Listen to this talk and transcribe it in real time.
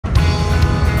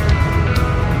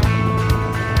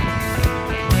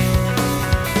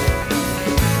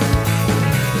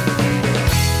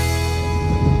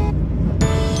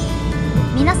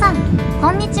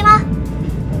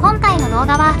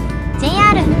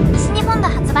本が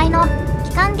発売の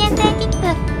期間限定切符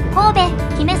神戸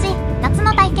姫路夏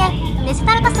の体験デジ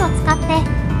タルパスを使って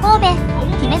神戸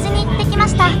姫路に行ってきま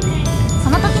した。そ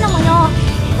の時の模様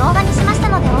を動画にしました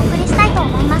のでお送りしたいと思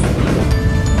います。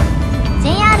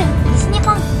 JR 西日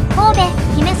本神戸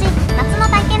姫路夏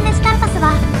の体験デジタルパス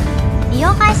は利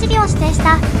用開始日を指定し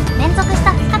た連続し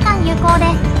た2日間有効で、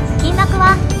金額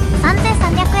は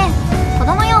3300円、子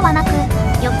供用はなく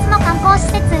4つの観光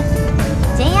施設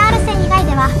JR 線以外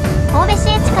では神戸市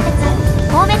営地下鉄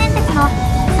神戸電鉄の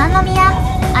三宮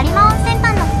有馬温泉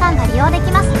間の区間が利用でき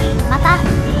ます。また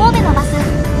神戸のバス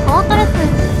オートルク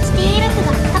シティルク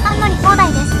が2日間乗り放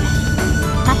題です。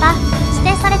また指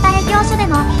定された営業所で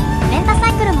のレンタ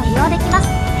サイクルも利用できます。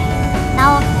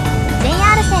なお JR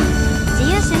線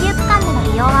自由周遊区間での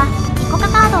利用はイコカ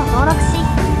カードを登録し、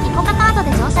イコカカード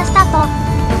で乗車した後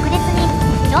翌日に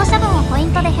乗車分をポイ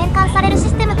ントで返還される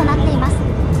システムとなっています。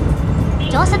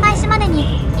乗車開始まで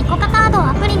にイコカカードを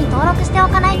アプリに登録してお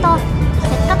かないと、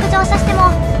せっかく乗車しても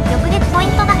翌日ポイ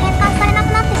ントが返還されな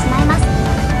くなってしまいます。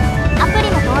アプリ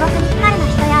の登録に不慣れな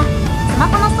人やスマ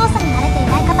ホの操作に慣れて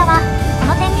いない方はこ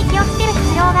の点に気をつける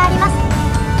必要があります。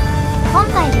今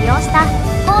回利用した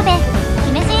神戸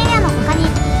姫路エリアの他に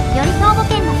より兵庫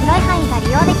県の広い範囲が利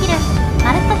用できる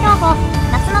まるっと兵庫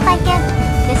夏の体験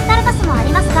デジタルパスもあ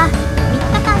りますが、3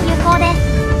日間有効で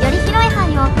より広い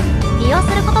範囲を利用す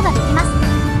ることができます。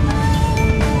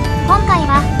今回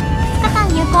は2日間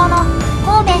有効の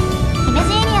神戸姫路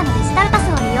エリアのデジタルパ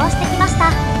スを利用してきました。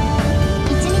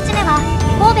1日目は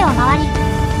神戸を回り、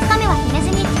2日目は姫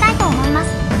路に行きたいと思いま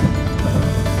す。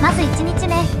まず1日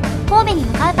目、神戸に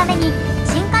向かうために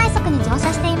新快速に乗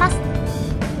車しています。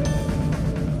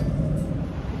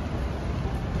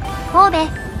神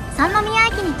戸三宮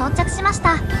駅に到着しまし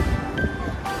た。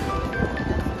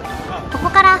ここ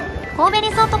から神戸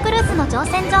リゾートクルーズの乗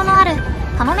船場のある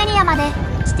神戸エリアまで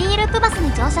シティループバス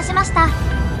に乗車しました。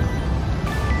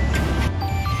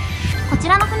こち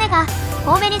らの船が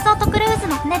神戸リゾートクルーズ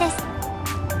の船です。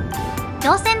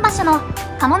乗船場所の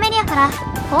神戸エリアから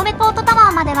神戸ポートタ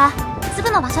ワーまではす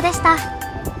ぐの場所でした。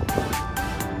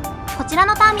こちら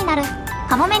のターミナル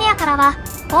神戸エリアからは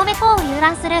神戸港を遊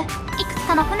覧するいくつ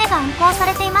かの船が運航さ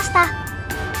れていました。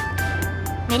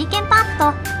メリケンパーク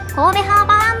と神戸ハー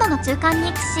バーランドの中間に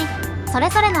位置し、それ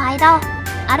ぞれの間を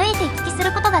歩いて行き来す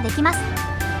ることができます。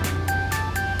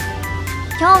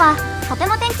今日はとて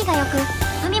も天気が良く、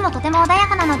海もとても穏や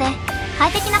かなので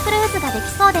快適なクルーズができ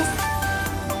そうです。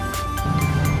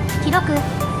広く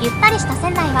ゆったりした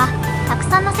船内はたく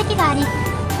さんの席があり、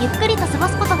ゆっくりと過ご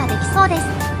すことができそうです。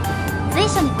随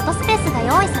所にフォトスペースが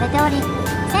用意されており、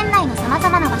船内のさまざ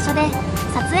まな場所で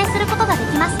撮影することがで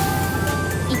きます。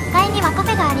1階にはカフ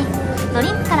ェがあり、ド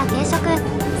リンクから軽食、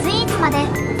スイーツまで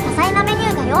多彩なメニ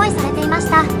ューが用意されていまし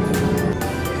た。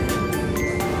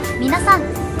皆さん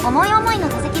思い思いの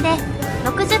座席で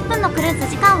60分のクルーズ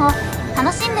時間を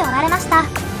楽しんでおられました。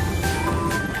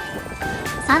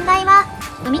3階は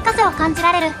海風を感じ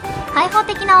られる開放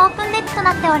的なオープンデッキと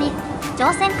なっており、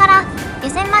乗船から下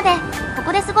船までこ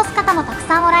こで過ごす方もたく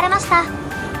さんおられました。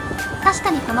確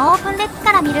かにこのオープンデッキ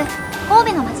から見る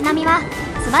神戸の街並みは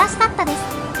素晴らしかったで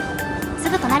す。す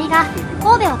ぐ隣が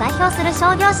神戸を代表する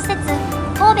商業施設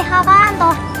神戸ハーバーランド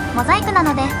モザイクな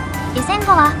ので、下船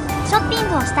後はショッピン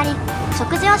グをしたり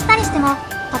食事をしたりしても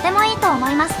とてもいいと思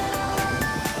います。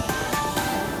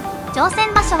乗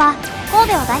船場所は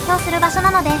神戸を代表する場所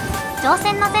なので、乗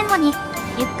船の前後に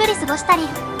ゆっくり過ごしたり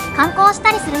観光し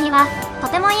たりするにはと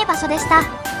てもいい場所でした。あ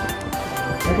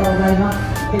りがとうございます。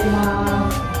行ってき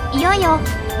ます。いよいよ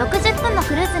60分の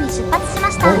クルーズに出発しま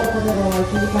した。応募こちらは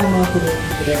1時間のクルー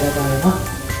ズでございま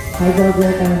す。会場上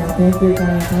階の潜水艦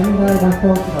やタイムドライバー装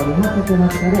置のリモコン間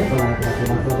近でご覧いただけ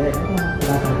ますので、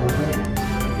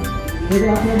く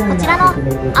ださいませ。こちらの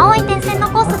青い点線の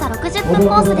コースが60分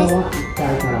コースです。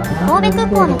神戸空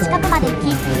港の近くまで行き、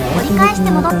折り返して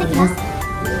戻ってきます。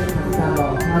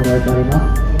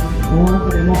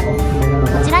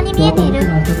こちらに見えている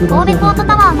神戸ポート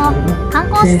タワーも観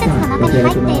光施設の中に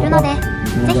入っているので、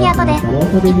ぜひ後で行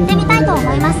ってみたいと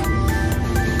思います。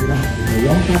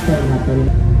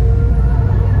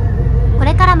こ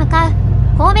れから向かう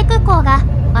神戸空港が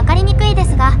分かりにくいで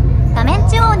すが、画面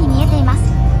中央に見えています。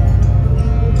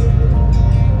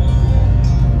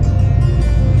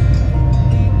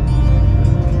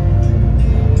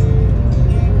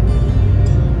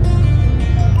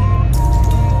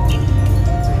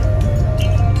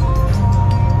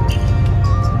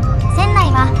船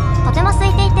内はとても空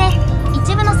いていて、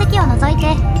一部の席を除い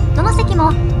てどの席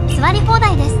も座り放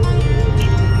題です。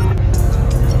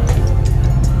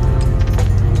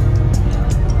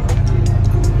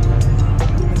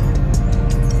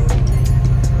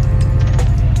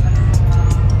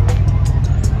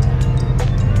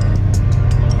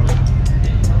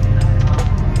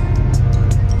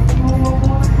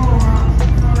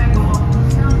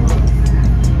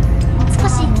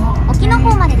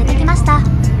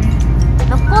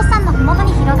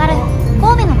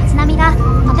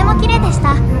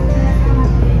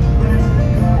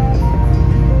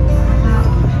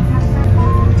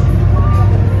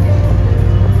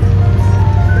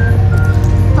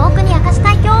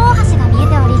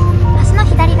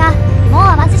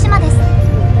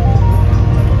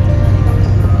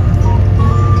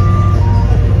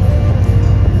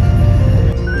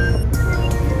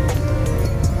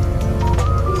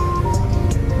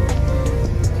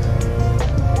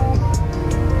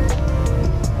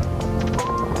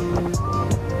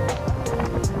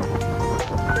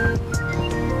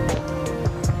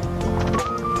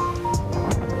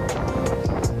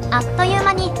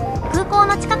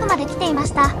できていま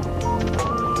した。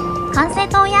管制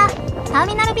塔やター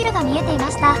ミナルビルが見えていま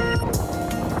した。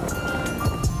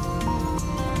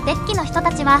デッキの人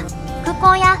たちは空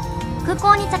港や空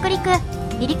港に着陸・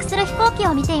離陸する飛行機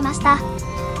を見ていました。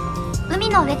海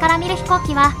の上から見る飛行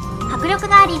機は迫力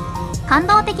があり感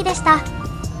動的でした。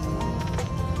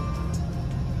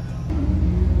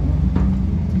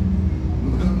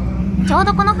ちょう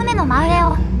どこの船の真上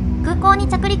を空港に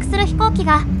着陸する飛行機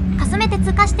がかすめて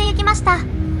通過していきました。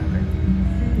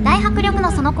大迫力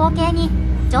のその光景に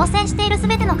乗船している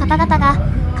全ての方々が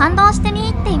感動して見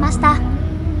入っていました。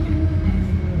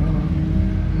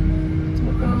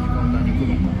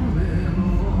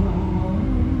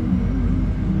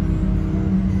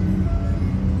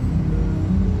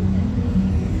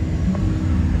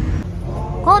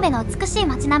神戸の美しい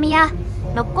街並みや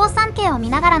六甲山系を見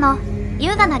ながらの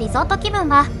優雅なリゾート気分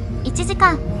は1時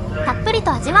間たっぷり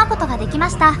と味わうことができ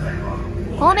ました。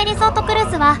神戸リゾートクル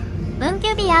ーズは運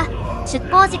休日や出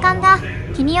港時間が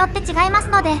日によって違います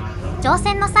ので、乗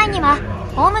船の際には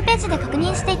ホームページで確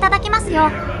認していただきますよ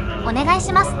うお願い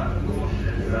します。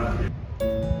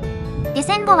下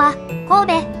船後は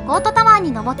神戸ゴートタワー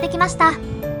に登ってきました。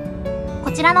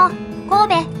こちらの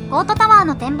神戸ゴートタワー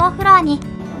の展望フロアに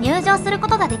入場するこ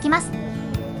とができます。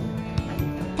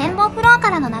展望フロア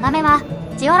からの眺めは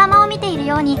ジオラマを見ている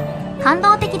ように感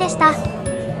動的でした。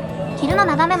昼の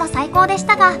眺めも最高でし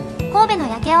たが、神戸の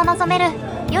夜景を望める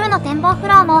夜の展望フ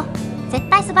ロアも絶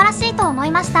対素晴らしいと思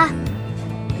いました。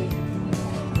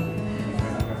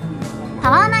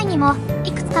タワー内にも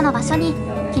いくつかの場所に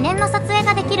記念の撮影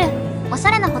ができるおし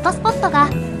ゃれなフォトスポットが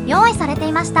用意されて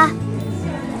いました。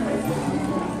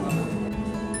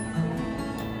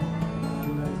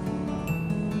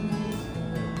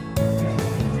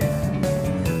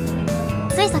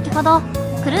つい先ほど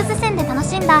クルーズ船で楽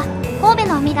しんだ神戸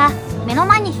の海が目の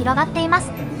前に広がっています。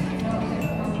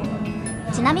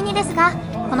ちなみにですが、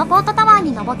このゴートタワー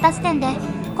に登った時点で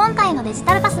今回のデジ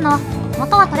タルパスの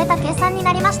元は取れた計算に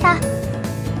なりました。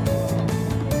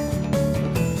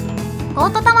ゴ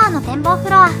ートタワーの展望フ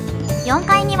ロア4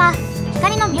階には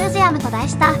光のミュージアムと題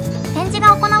した展示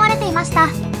が行われていました。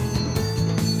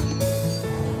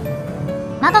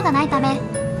窓がないため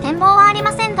展望はあり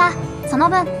ませんが、その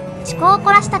分趣向を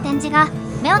凝らした展示が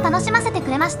目を楽しませてく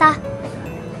れました。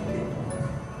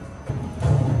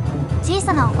小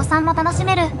さなお子さんも楽し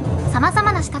めるさまざ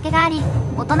まな仕掛けがあり、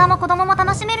大人も子供も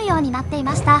楽しめるようになってい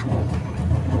ました。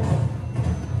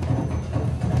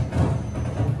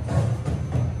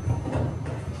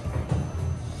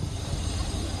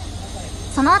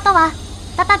その後は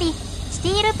再びシテ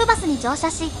ィループバスに乗車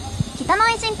し、北野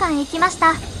異人館へ行きまし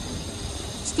た。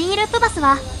シティループバス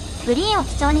はグリーンを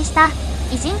基調にした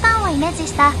異人館をイメージ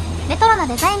したレトロな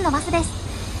デザインのバスです。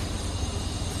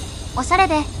おしゃれ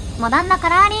でモダンなカ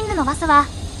ラーリングのバスは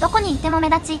どこにいても目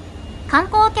立ち、観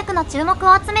光客の注目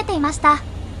を集めていました。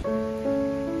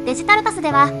デジタルパス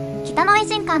では北野異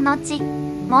人館のうち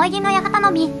萌黄の館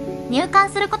のみ入館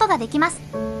することができます。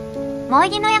萌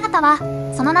黄の館は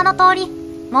その名の通り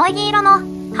萌黄色の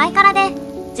ハイカラで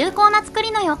重厚な作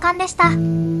りの洋館でした。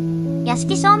屋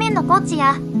敷正面のポーチ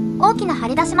や大きな張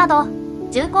り出し窓、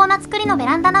重厚な作りのベ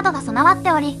ランダなどが備わっ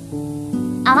ており、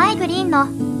淡いグリーンの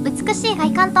美しい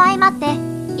外観と相まって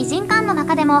異人館の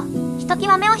中でもひとき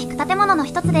わ目を引く建物の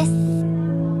一つです。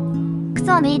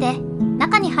靴を脱いで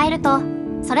中に入ると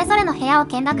それぞれの部屋を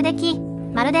見学でき、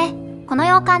まるでこの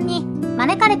洋館に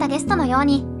招かれたゲストのよう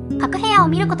に各部屋を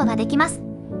見ることができます。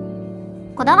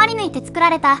こだわり抜いて作ら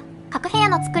れた各部屋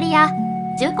の作りや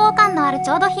重厚感のある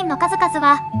調度品の数々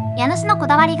は家主のこ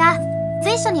だわりが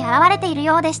随所に現れている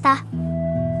ようでした。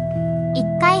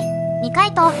1階、2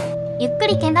階とゆっく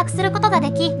り見学することが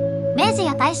でき、明治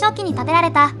や大正期に建てら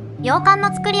れた洋館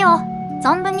の作りを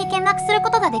存分に見学する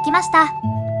ことができました。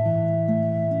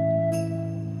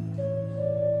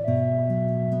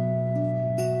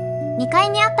2階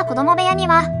にあった子供部屋に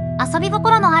は遊び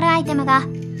心のあるアイテムが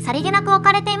さりげなく置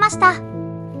かれていました。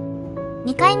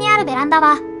2階にあるベランダ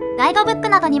はガイドブック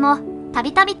などにもた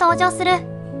びたび登場する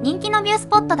人気のビュース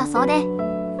ポットだそうで、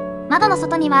窓の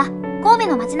外には神戸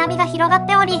の街並みが広がっ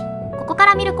ており、ここか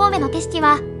ら見る神戸の景色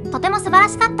はとても素晴ら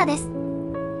しかったです。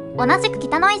同じく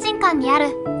北野異人館にあ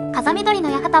る風緑の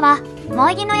館は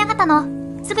萌黄の館の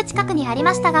すぐ近くにあり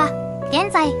ましたが、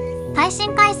現在耐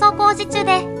震改装工事中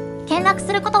で見学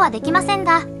することはできません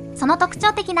が、その特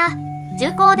徴的な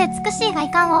重厚で美しい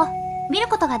外観を見る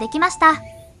ことができました。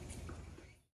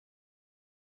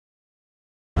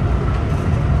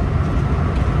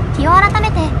日を改め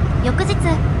て翌日、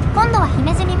今度は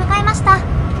姫路に向かいました。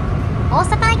大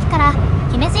阪駅から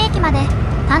姫路駅まで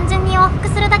単純に往復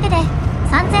するだけで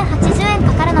3080円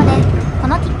かかるので、こ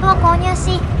の切符を購入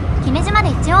し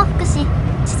を往復し、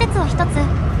施設を1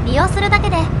つ利用するだけ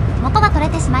で元が取れ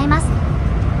てしまいます。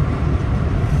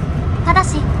ただ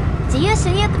し、自由周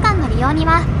遊区間の利用に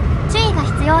は注意が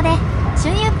必要で、周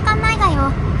遊区間内外を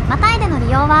またいでの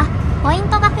利用はポイン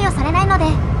トが付与されないので、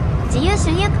自由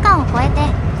周遊区間を越えて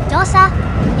乗車・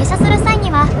下車する際に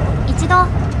は一度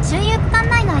周遊区間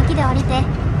内の駅で降りて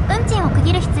運賃を区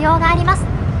切る必要があります。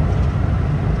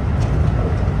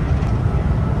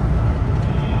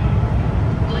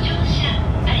ご乗車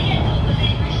ありがとうござ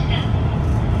いました。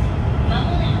ま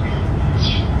もなく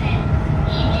終点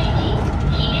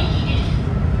姫路で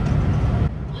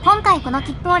す。今回この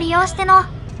切符を利用しての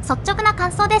率直な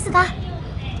感想ですが、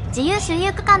自由周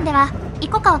遊区間ではイ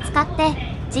コカを使って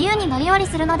自由に乗り降り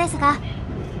するのですが、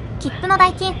切符の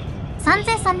代金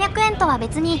3300円とは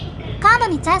別にカード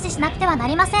にチャージしなくてはな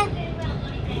りません。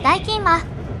代金は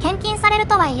返金される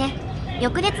とはいえ、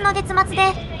翌月の月末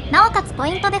でなおかつポ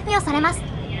イントで付与されます。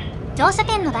乗車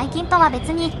券の代金とは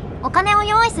別にお金を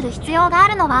用意する必要があ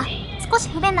るのは少し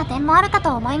不便な点もあるか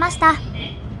と思いました。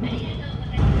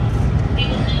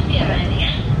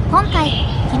今回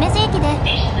姫路駅で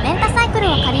レンタサイク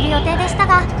ルを借りる予定でした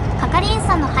が、係員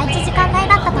さんの配置時間外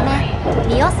だったため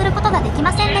利用することができ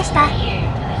ませんでした。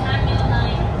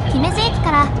姫路駅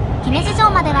から姫路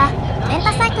城まではレン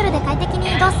タサイクルで快適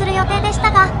に移動する予定でし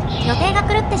たが、予定が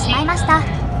狂ってしまいました。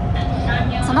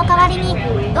その代わりに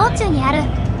道中にある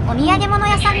お土産物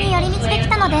屋さんに寄り道でき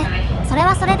たので、それ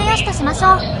はそれでよしとしまし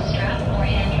ょう。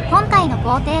今回の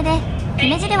行程で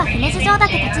姫路では姫路城だ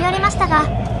け立ち寄りましたが、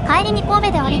帰りに神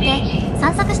戸で降りて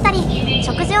散策したり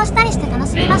食事をしたりして楽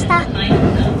しみました。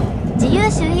自由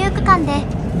周遊区間で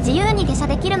自由に下車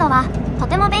できるのはと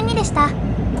ても便利でした。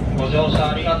ご乗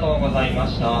車ありがとうございま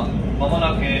した。まも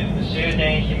なく終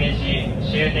点姫路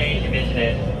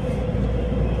で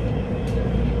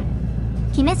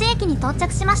す。姫路駅に到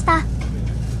着しました。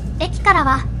駅から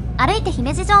は歩いて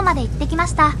姫路城まで行ってきま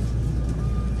した。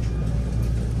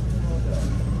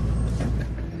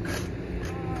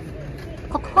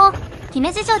国宝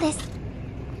姫路城です。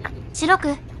白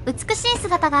く美しい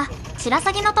姿が白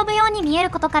鷺の飛ぶように見える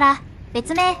ことから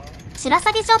別名白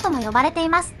鷺城とも呼ばれてい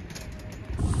ます。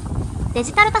デ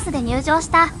ジタルパスで入場し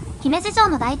た姫路城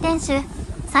の大天守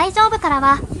最上部から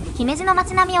は姫路の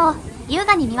街並みを優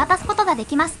雅に見渡すことがで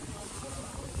きます。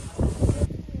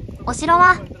お城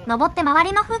は登って周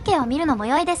りの風景を見るのも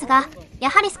良いですが、や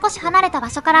はり少し離れた場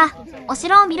所からお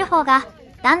城を見る方が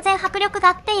断然迫力が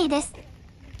あっていいです。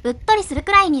うっとりする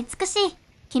くらいに美しい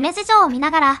姫路城を見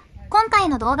ながら今回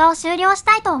の動画を終了し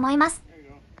たいと思います。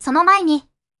その前に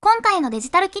今回のデ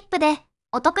ジタル切符で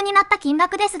お得になった金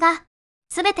額ですが、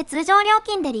すべて通常料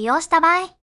金で利用した場合、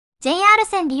JR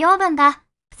線利用分が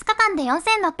2日間で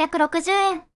4660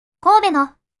円、神戸の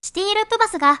シティループバ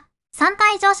スが3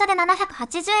回乗車で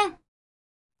780円、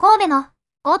神戸の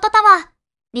オートタワー、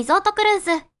リゾートクルー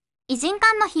ズ、異人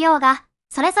館の費用が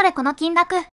それぞれこの金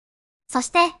額、そし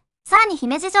てさらに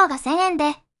姫路城が1000円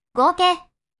で、合計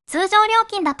通常料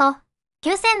金だと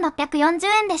9640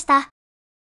円でした。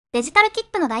デジタル切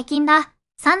符の代金が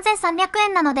3300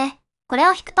円なので、これ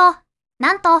を引くと、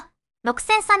なんと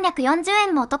6340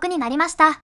円もお得になりまし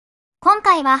た。今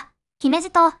回は姫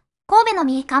路と神戸の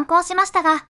み観光しました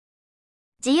が、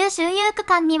自由周遊区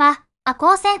間には赤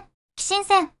穂線、紀信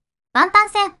線、万端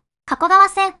線、加古川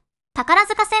線、宝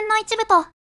塚線の一部と、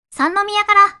三宮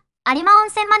から有馬温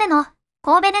泉までの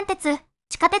神戸電鉄、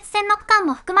地下鉄線の区間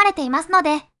も含まれていますの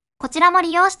で、こちらも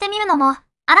利用してみるのも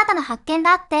新たな発見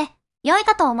があって良い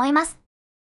かと思います。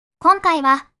今回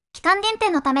は期間限定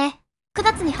のため9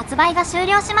月に発売が終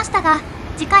了しましたが、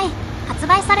次回発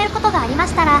売されることがありま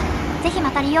したら、ぜひま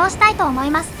た利用したいと思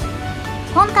います。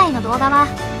今回の動画は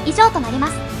以上となりま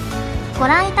す。ご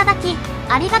覧いただき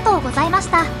ありがとうございまし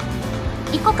た。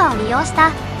イコカを利用し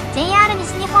た JR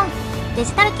西日本デ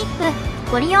ジタル切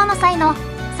符ご利用の際の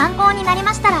参考になり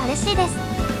ましたら嬉しいです。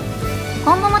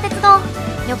今後も鉄道、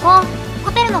旅行、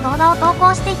ホテルの動画を投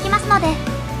稿していきますので、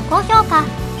高評価、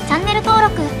チャンネル登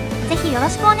録、ぜひよろ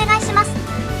しくお願いします。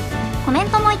コメン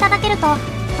トもいただけると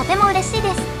とても嬉しい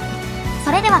です。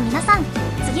それでは皆さん、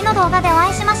次の動画でお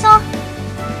会いしましょう。